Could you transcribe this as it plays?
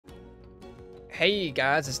Hey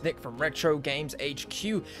guys, it's Nick from Retro Games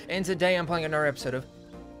HQ, and today I'm playing another episode of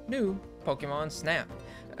new Pokemon Snap.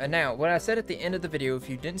 Now, what I said at the end of the video, if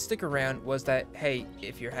you didn't stick around, was that, hey,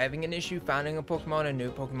 if you're having an issue finding a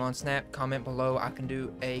new Pokemon Snap, comment below. I can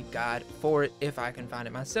do a guide for it if I can find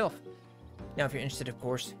it myself. Now, if you're interested, of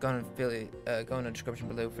course, go in the description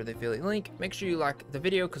below for the affiliate link. Make sure you like the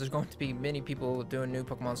video, because there's going to be many people doing new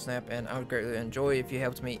Pokemon Snap, and I would greatly enjoy if you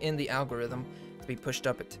helped me in the algorithm to be pushed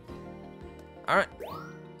up it. Alright,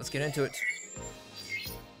 let's get into it.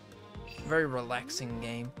 Very relaxing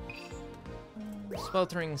game.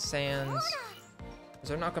 Sweltering Sands. Is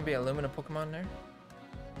there not going to be a Lumina Pokemon there?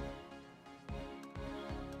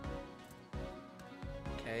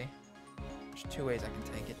 Okay. There's two ways I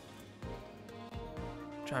can take it.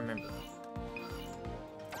 Try and remember.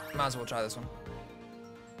 Might as well try this one.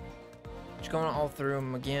 Just going all through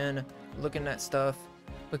them again, looking at stuff.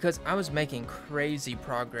 Because I was making crazy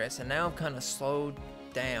progress, and now I've kind of slowed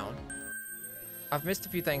down. I've missed a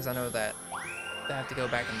few things, I know that I have to go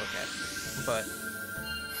back and look at, but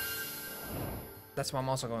that's why I'm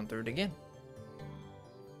also going through it again.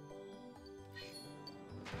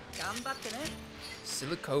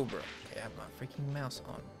 Silicobra. Okay, I have my freaking mouse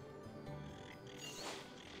on.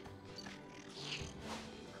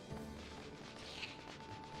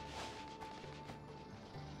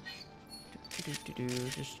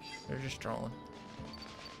 They're just strolling.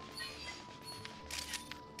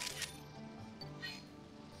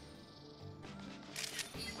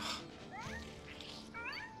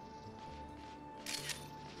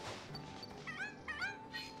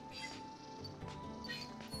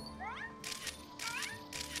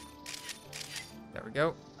 There we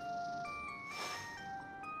go.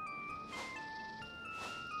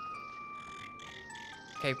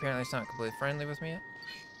 Okay, apparently it's not completely friendly with me yet.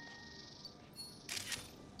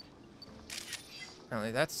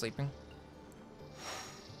 Apparently that's sleeping.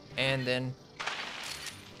 And then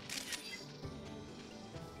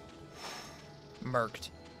murked.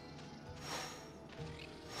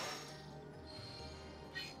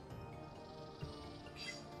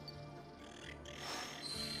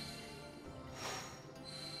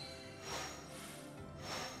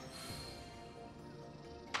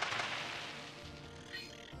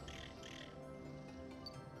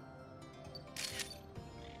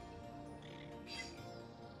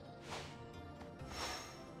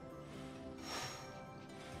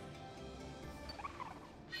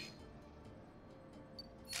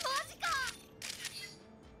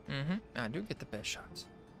 I do get the best shots.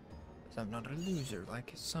 Because I'm not a loser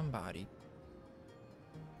like somebody.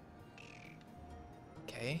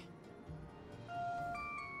 Okay.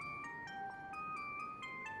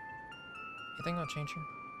 Anything gonna change here?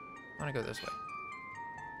 I wanna go this way.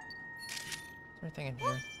 Is there anything in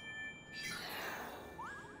here?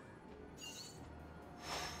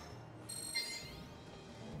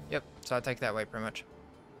 Yep, so I take that way pretty much.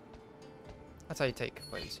 That's how you take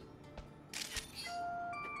ways.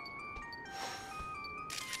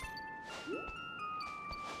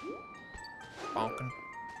 Bonkin.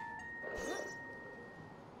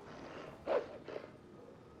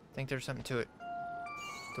 Think there's something to it.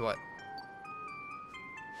 To what?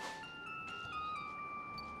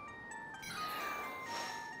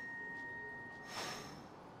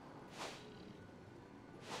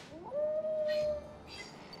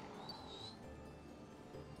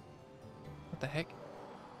 What the heck?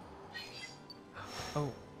 Oh,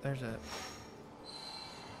 there's a...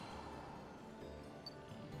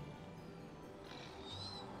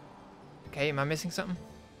 Okay, am I missing something?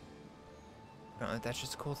 Apparently that's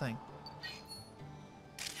just a cool thing.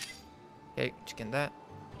 Okay, chicken that.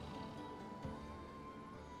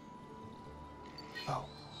 Oh.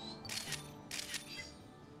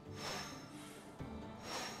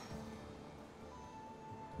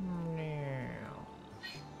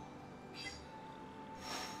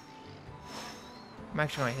 I'm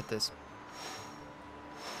actually gonna hit this.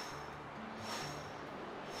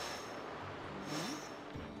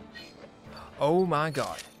 Oh my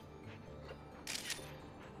god.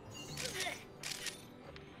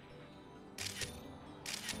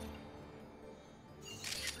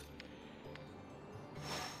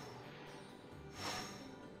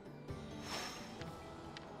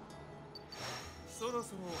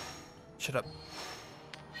 Shut up.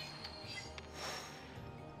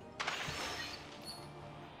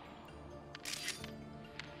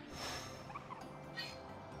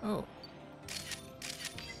 Oh.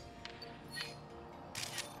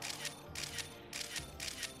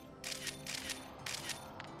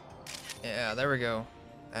 Yeah, there we go.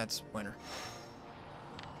 That's winter.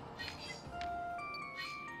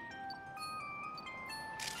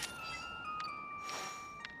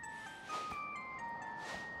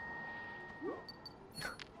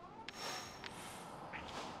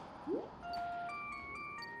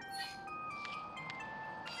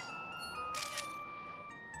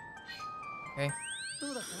 Okay.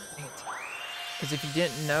 Dang it. Because if you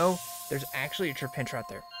didn't know, there's actually a Trapinch right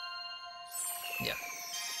there. Yeah.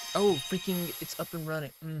 Oh, freaking, it's up and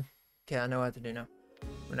running. Okay, I know what to do now.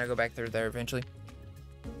 When I go back through there eventually.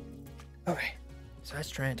 Okay, so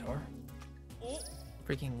that's Trantor.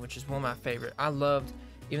 Freaking, which is one of my favorite. I loved,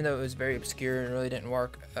 even though it was very obscure and really didn't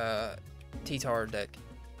work, T-Tar deck.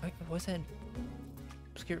 Like, was that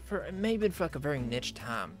obscure? For maybe for like a very niche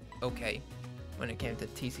time. Okay, when it came to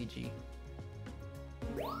TCG.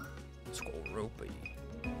 Skorupi.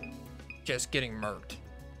 Just getting murked.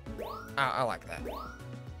 I like that.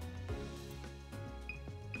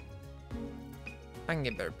 I can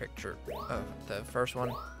get a better picture of the first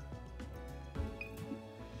one.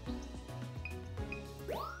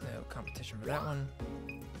 No competition for that one.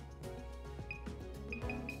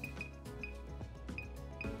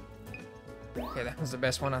 Okay, that was the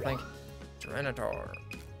best one, I think. Tyranitar.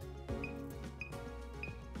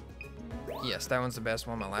 Yes, that one's the best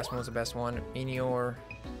one. My last one was the best one. Meteor.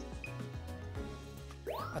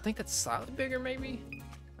 I think that's slightly bigger, maybe?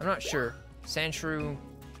 I'm not sure. Sandshrew.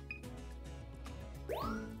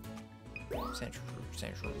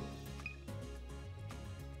 Sandshrew.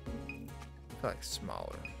 I feel like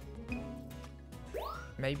smaller.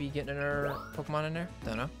 Maybe getting another Pokemon in there?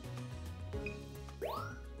 Don't know.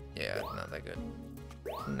 Yeah, not that good.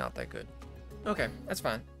 Not that good. Okay, that's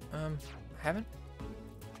fine. Haven't?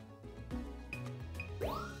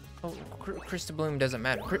 Oh, Crystabloom doesn't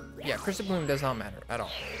matter. Yeah, Crystabloom does not matter at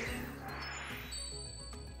all.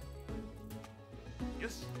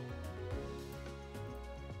 Yes.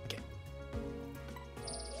 Okay.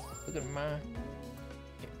 Look at my... Okay.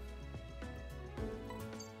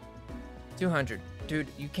 200. Dude,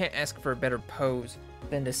 you can't ask for a better pose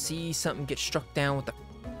than to see something get struck down with a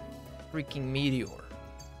freaking meteor.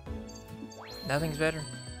 Nothing's better.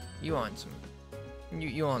 You on some...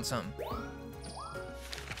 You on something.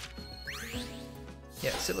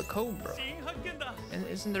 Yeah, Silicobra. And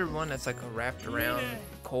isn't there one that's like a wrapped around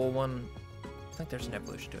coal one? I think there's an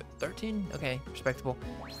evolution to it. 13? Okay, respectable.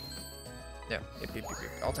 Yeah, yep.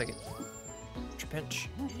 I'll take it. Trapinch.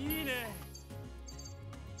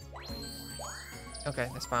 Okay,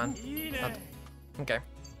 that's fine. Okay.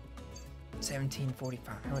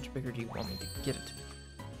 1745. How much bigger do you want me to get it?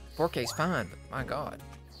 4K's fine, but my god.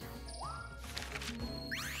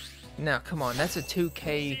 Now, come on, that's a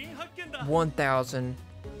 2K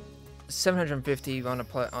 1,750 on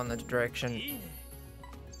the direction.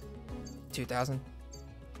 2,000.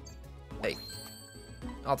 Hey,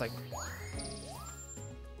 I'll take it.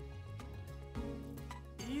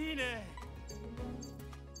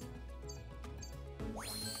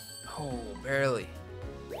 Oh, barely.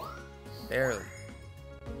 Barely.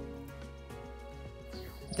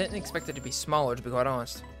 Didn't expect it to be smaller, to be quite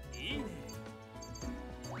honest.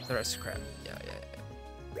 The rest is crap. Yeah.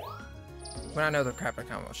 When I know the crap, I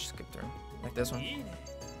kind of just skip through. Like this one.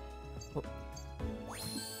 Oh.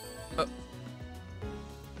 Oh.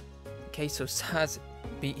 Okay, so size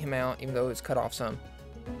beat him out, even though it's cut off some.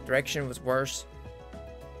 Direction was worse.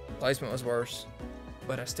 Placement was worse.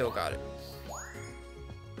 But I still got it.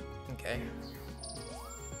 Okay.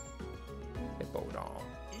 Hippowdon.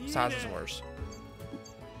 Size is worse.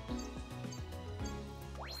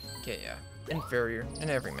 Okay, yeah. Inferior in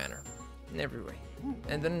every manner. In every way.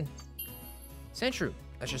 And then Sandshrew.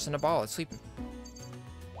 That's just in a ball. It's sleeping.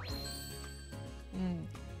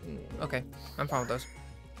 Okay. I'm fine with those.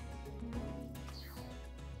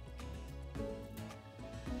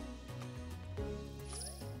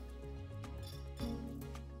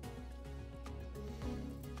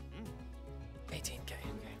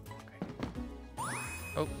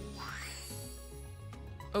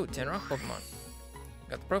 Oh, 10 rock Pokemon.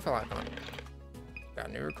 Got the profile icon. Got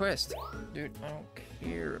a new request. Dude, I don't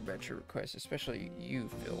care about your requests, especially you,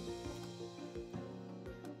 Phil.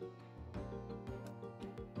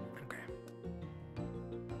 Okay.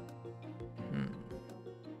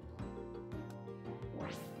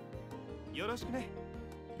 Okay.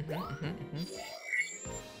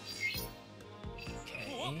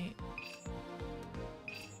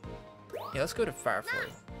 Yeah, let's go to Fireflow.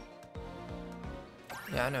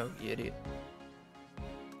 Yeah, I know, you idiot.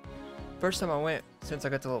 First time I went since I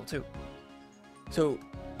got to level 2. So,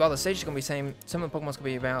 while the stage is going to be the same, some of the Pokemon's going to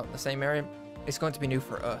be about the same area, it's going to be new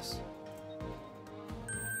for us.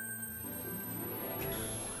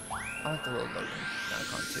 I like the little loading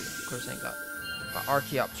icon too. Of course, I ain't got my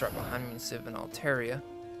Archeops right behind me and Civ and Altaria.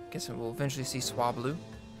 Guessing we'll eventually see Swablu.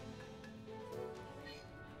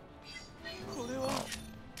 Oh.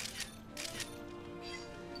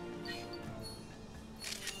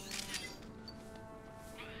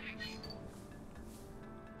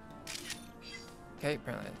 Okay,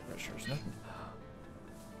 apparently there's nothing.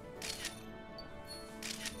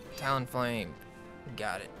 Talonflame.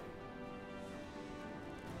 Got it.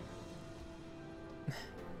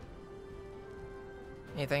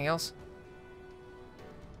 Anything else?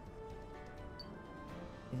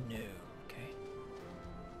 No. Okay.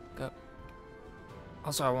 Go.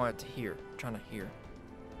 Also, I wanted to hear. I'm trying to hear.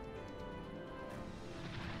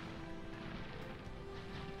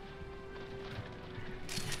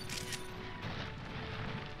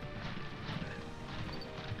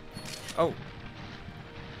 Oh.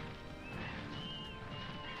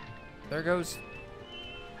 There goes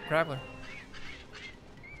Grappler.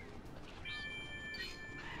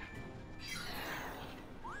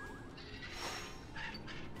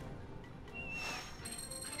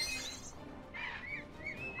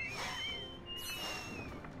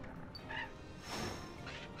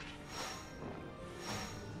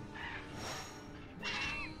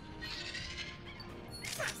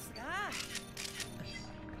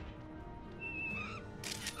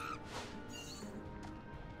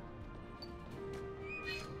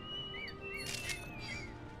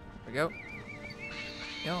 We go.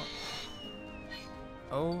 Yo.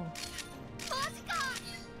 Oh.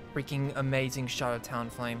 Freaking amazing shot of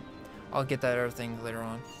Talonflame. I'll get that other thing later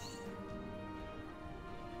on.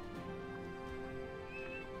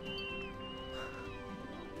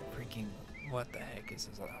 Freaking, what the heck is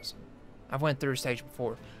this awesome? I've went through a stage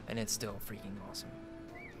before, and it's still freaking awesome.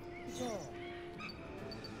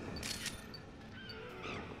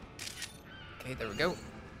 Okay, there we go.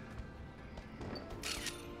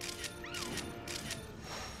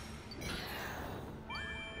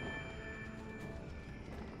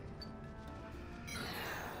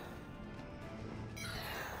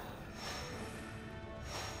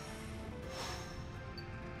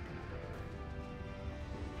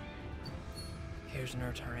 Here's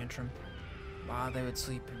another Tyrantrum. While they would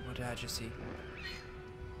sleep, what did I just see?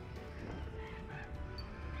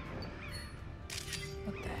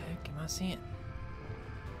 What the heck am I seeing?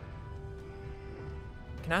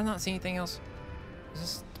 Can I not see anything else? Is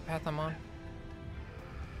this the path I'm on?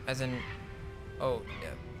 As in, oh yeah,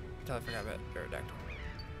 totally forgot about Aerodactyl.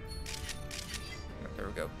 There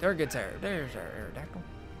we go. There goes our, there's our Aerodactyl.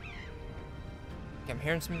 Okay, I'm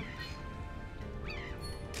hearing some.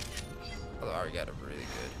 Although I already got it really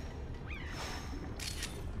good.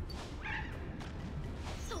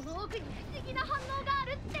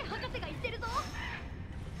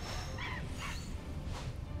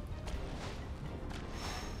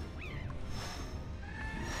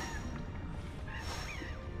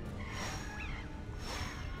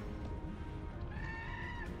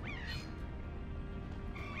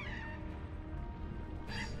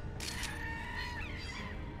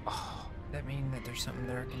 Oh, that means that there's something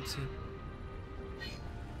there I can see.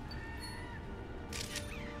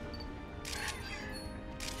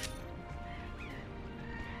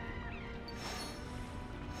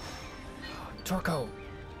 Torkoal,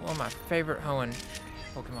 one of my favorite Hoenn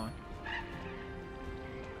Pokemon.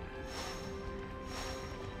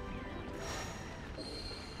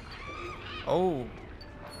 Oh.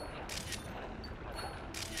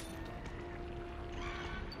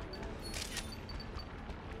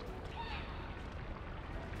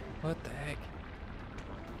 What the heck?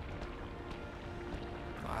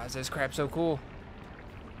 Why is this crap so cool?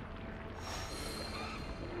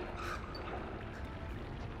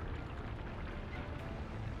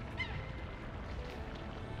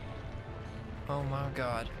 Oh my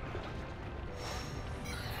god.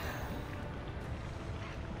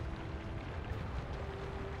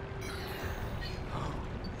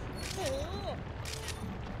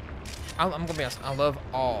 I'm gonna be honest, I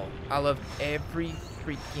love every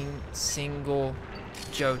freaking single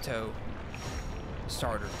Johto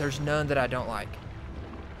starter. There's none that I don't like.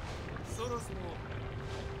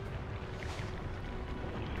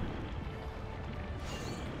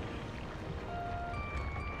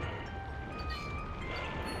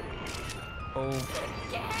 Oh.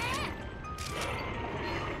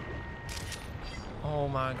 Oh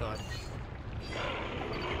my god.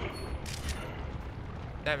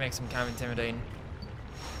 That makes him kind of intimidating.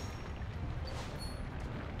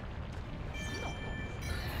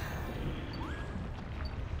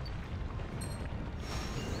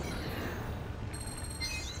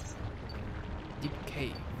 Deep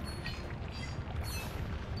cave.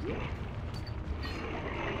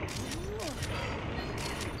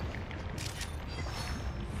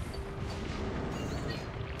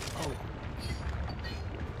 Oh.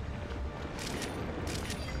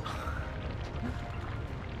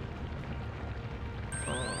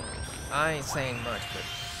 I ain't saying much, but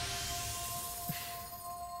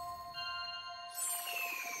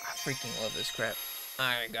freaking love this crap.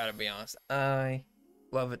 I gotta be honest. I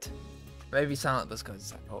love it. Maybe silent because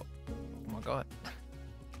it's like, oh my god.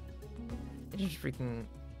 I just freaking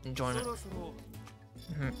enjoying it.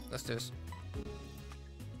 Let's do this.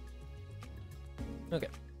 Okay.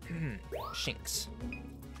 Shinx.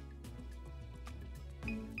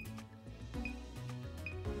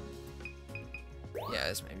 Yeah,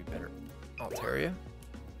 this may be better. Altaria.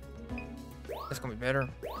 That's gonna be better.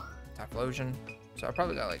 Typhlosion. So I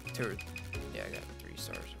probably got like 2 or... Yeah, I got 3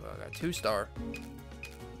 stars. Well, I got 2 star.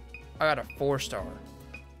 I got a 4 star.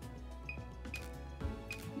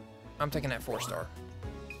 I'm taking that 4 star.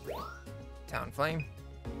 Talonflame.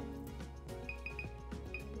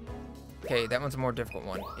 Okay, that one's a more difficult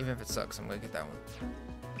one. Even if it sucks, I'm gonna get that one.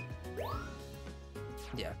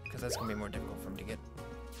 Yeah, because that's gonna be more difficult for him to get.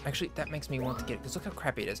 Actually, that makes me want to get it, because look how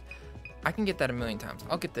crappy it is. I can get that a million times.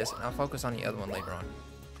 I'll get this, and I'll focus on the other one later on.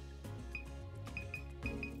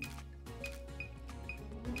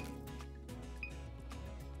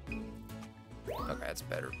 Okay, that's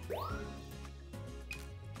better.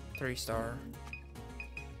 3 star.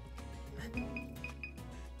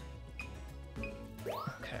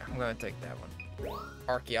 Okay, I'm gonna take that one.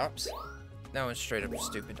 Archeops. That one's straight up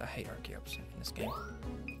stupid. I hate Archeops in this game.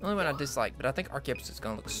 The only one I dislike, but I think Archeops is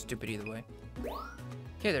gonna look stupid either way.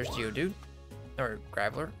 Okay, there's Geodude. Or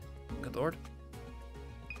Graveler. Good lord.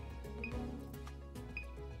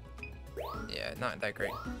 Yeah, not that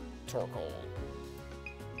great. Torkoal.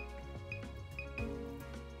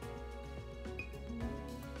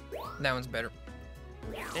 That one's better.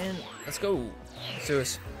 And let's go. Let's do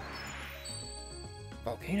this.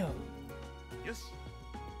 Volcano. Yes.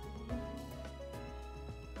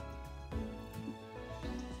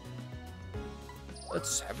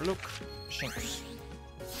 Let's have a look. Shinx.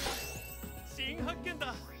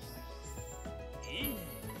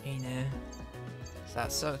 Hey, nah. So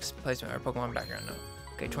that sucks. Placement or Pokemon background, no.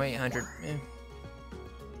 Okay, 2800. Eh.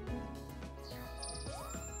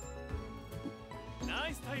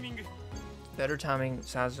 Nice timing. Better timing.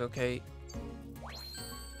 Sounds okay.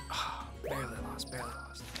 Oh, barely lost. Barely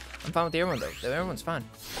lost. I'm fine with the air one though. The air one's fine.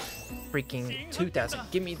 Freaking 2000.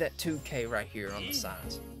 Give me that 2K right here on the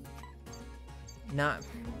sides. Not.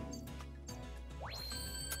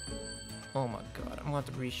 Oh my god. I'm going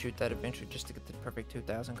to have to reshoot that eventually just to get the perfect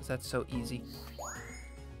 2000 because that's so easy.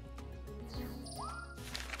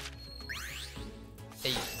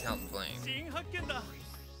 Hey, Talonflame.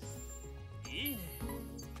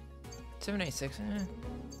 786.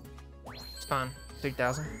 It's fine.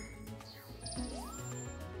 3000.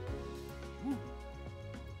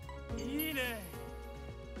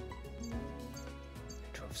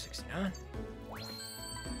 1269.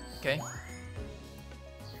 Okay.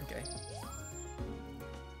 Okay.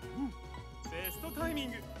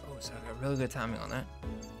 Oh, so I got really good timing on that.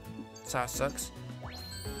 Size sucks.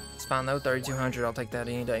 It's fine though. 3200. I'll take that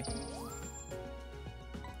any day.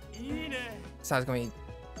 Size gonna be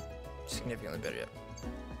significantly better yet.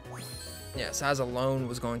 Yeah, size alone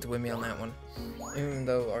was going to win me on that one. Even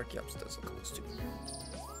though Archeops does look a little stupid.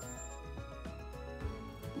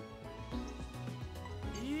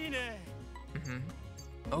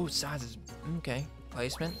 Oh, size is okay.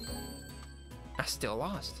 Placement. I still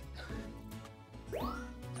lost.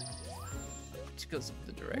 It's because of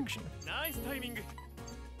the direction. Nice timing.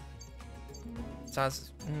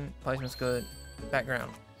 Size, placement's good.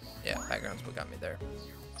 Background. Yeah, background's what got me there.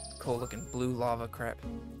 Cool looking blue lava crap.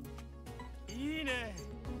 Yeah,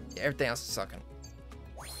 everything else is sucking.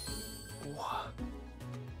 Whoa.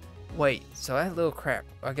 Wait, so that little crap,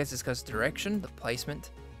 I guess it's because direction, the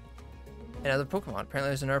placement, and other Pokemon. Apparently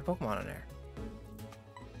there's another Pokemon in there.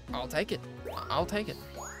 I'll take it. I'll take it.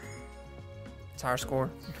 It's our score.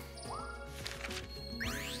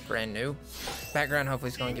 Brand new. Background hopefully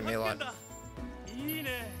is going to give me a lot.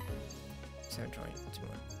 720.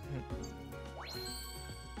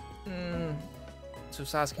 So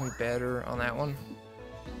size can be better on that one.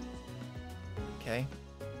 Okay.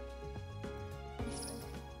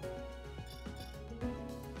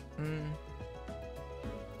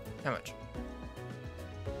 How much?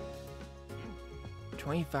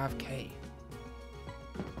 25K.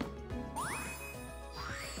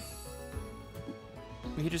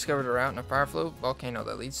 We discovered a route in a fire flow volcano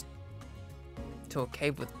that leads to a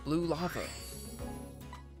cave with blue lava.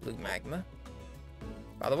 Blue magma.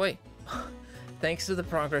 By the way, thanks to the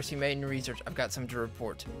progress you made in research, I've got some to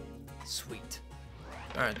report. Sweet.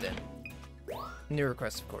 Alright then. New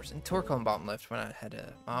requests, of course. And Torkoal on bottom left when I had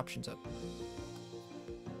my options up.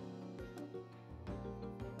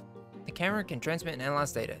 The camera can transmit and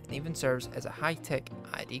analyze data, and even serves as a high-tech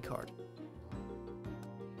ID card.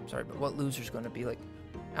 Sorry, but what loser's going to be like,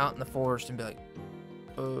 out in the forest and be like,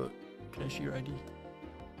 can I see your ID?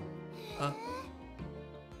 Huh?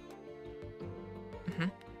 Mm-hmm.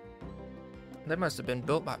 They must have been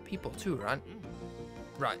built by people too, right?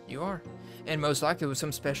 Right, you are. And most likely with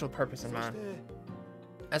some special purpose in mind.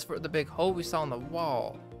 As for the big hole we saw in the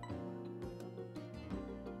wall,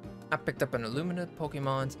 I picked up an Illumina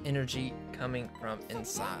Pokemon's energy coming from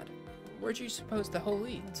inside. Where'd you suppose the hole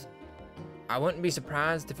leads? I wouldn't be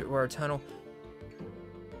surprised if it were a tunnel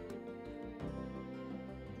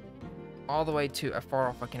all the way to a far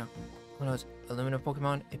off volcano. Who knows? Illumina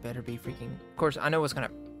Pokemon, it better be freaking... Of course, I know what's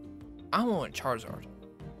gonna... I want Charizard.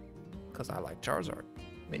 Because I like Charizard.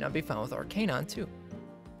 May not be fun with Arcanine too.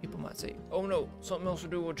 People might say, oh no, something else to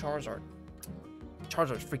do with Charizard.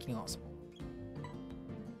 Charizard's freaking awesome.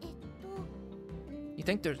 You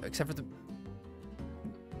think there's, except for the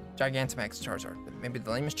Gigantamax Charizard, but maybe the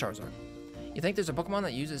lamest Charizard. You think there's a Pokemon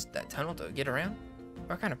that uses that tunnel to get around?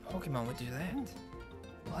 What kind of Pokemon would do that?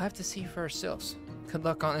 We'll have to see for ourselves. Good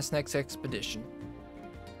luck on this next expedition.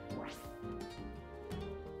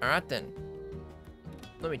 Alright then.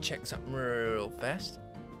 Let me check something real fast.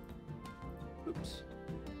 Oops.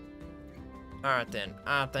 Alright then.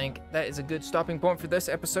 I think that is a good stopping point for this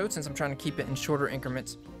episode since I'm trying to keep it in shorter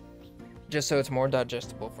increments. Just so it's more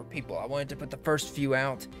digestible for people. I wanted to put the first few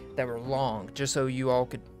out that were long, just so you all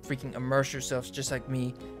could freaking immerse yourselves just like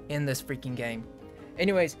me in this freaking game.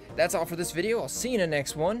 Anyways, that's all for this video. I'll see you in the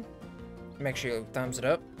next one. Make sure you thumbs it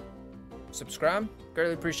up, subscribe,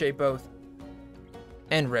 greatly appreciate both,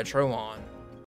 and retro on.